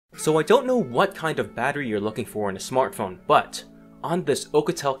So I don't know what kind of battery you're looking for in a smartphone, but on this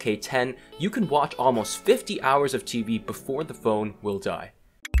Oukitel K10, you can watch almost 50 hours of TV before the phone will die.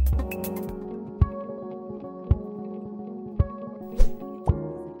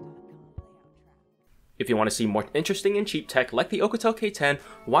 If you want to see more interesting and cheap tech like the Oukitel K10,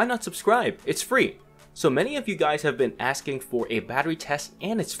 why not subscribe? It's free. So many of you guys have been asking for a battery test,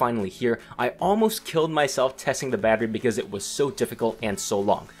 and it's finally here. I almost killed myself testing the battery because it was so difficult and so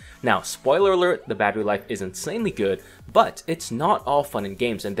long. Now, spoiler alert, the battery life is insanely good, but it's not all fun and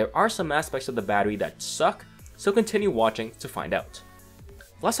games, and there are some aspects of the battery that suck, so continue watching to find out.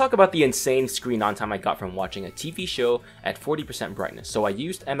 Let's talk about the insane screen on time I got from watching a TV show at 40% brightness. So I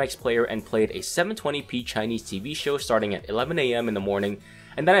used MX Player and played a 720p Chinese TV show starting at 11 AM in the morning,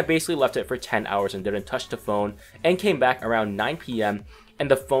 and then I basically left it for 10 hours and didn't touch the phone, and came back around 9 PM, and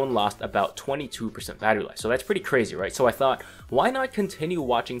the phone lost about 22% battery life. So that's pretty crazy, right? So I thought, why not continue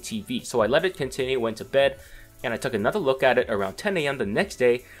watching TV? So I let it continue, went to bed, and I took another look at it around 10 AM the next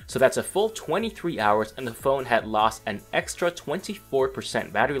day, so that's a full 23 hours, and the phone had lost an extra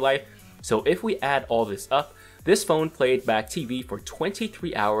 24% battery life. So if we add all this up, this phone played back TV for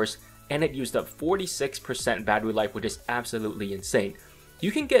 23 hours, and it used up 46% battery life, which is absolutely insane.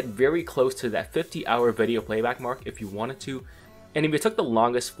 You can get very close to that 50-hour video playback mark if you wanted to, and if you took the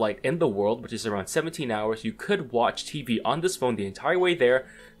longest flight in the world, which is around 17 hours, you could watch TV on this phone the entire way there,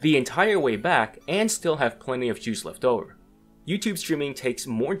 the entire way back, and still have plenty of juice left over. YouTube streaming takes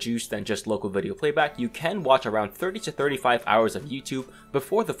more juice than just local video playback. You can watch around 30 to 35 hours of YouTube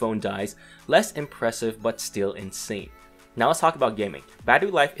before the phone dies. Less impressive, but still insane. Now let's talk about gaming.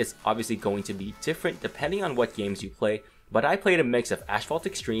 Battery life is obviously going to be different depending on what games you play, but I played a mix of Asphalt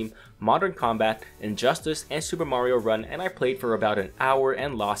Extreme, Modern Combat, Injustice, and Super Mario Run, and I played for about an hour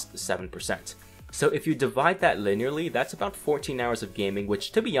and lost 7%. So if you divide that linearly, that's about 14 hours of gaming,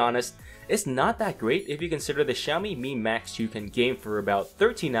 which to be honest, is not that great if you consider the Xiaomi Mi Max 2 can game for about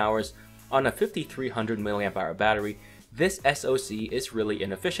 13 hours on a 5300 mAh battery. This SoC is really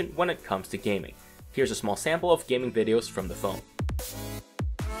inefficient when it comes to gaming. Here's a small sample of gaming videos from the phone.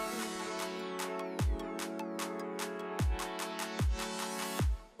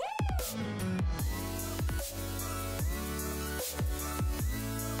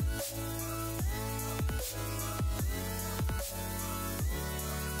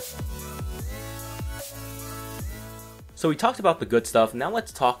 So we talked about the good stuff, now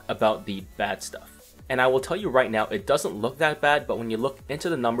let's talk about the bad stuff. And I will tell you right now, it doesn't look that bad, but when you look into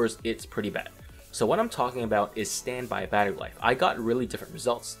the numbers, it's pretty bad. So what I'm talking about is standby battery life. I got really different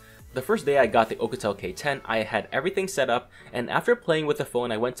results. The first day I got the Oukitel K10, I had everything set up, and after playing with the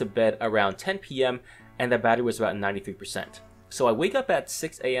phone, I went to bed around 10 PM, and the battery was about 93%. So I wake up at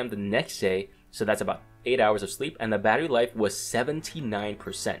 6 AM the next day, so that's about 8 hours of sleep, and the battery life was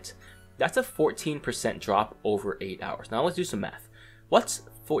 79%. That's a 14% drop over 8 hours. Now let's do some math. What's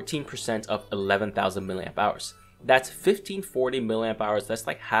 14% of 11,000 milliamp hours? That's 1540 milliamp hours. That's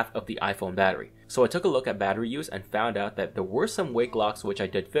like half of the iPhone battery. So I took a look at battery use and found out that there were some wake locks which I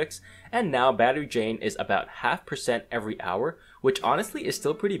did fix, and now battery drain is about 0.5% every hour, which honestly is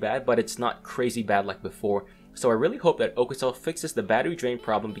still pretty bad, but it's not crazy bad like before. So I really hope that Oukitel fixes the battery drain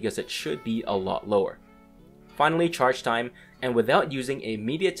problem because it should be a lot lower. Finally, charge time, and without using a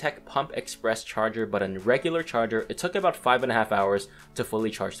MediaTek Pump Express charger but a regular charger, it took about 5.5 hours to fully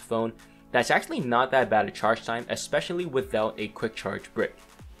charge the phone. That's actually not that bad a charge time, especially without a quick charge brick.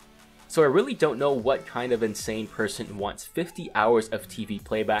 So I really don't know what kind of insane person wants 50 hours of TV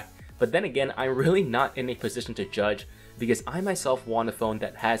playback, but then again, I'm really not in a position to judge because I myself want a phone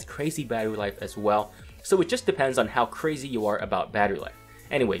that has crazy battery life as well, so it just depends on how crazy you are about battery life.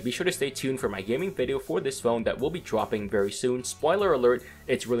 Anyway, be sure to stay tuned for my gaming video for this phone that will be dropping very soon. Spoiler alert,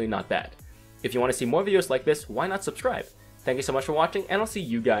 it's really not bad. If you want to see more videos like this, why not subscribe? Thank you so much for watching, and I'll see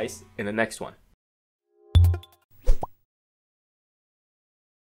you guys in the next one.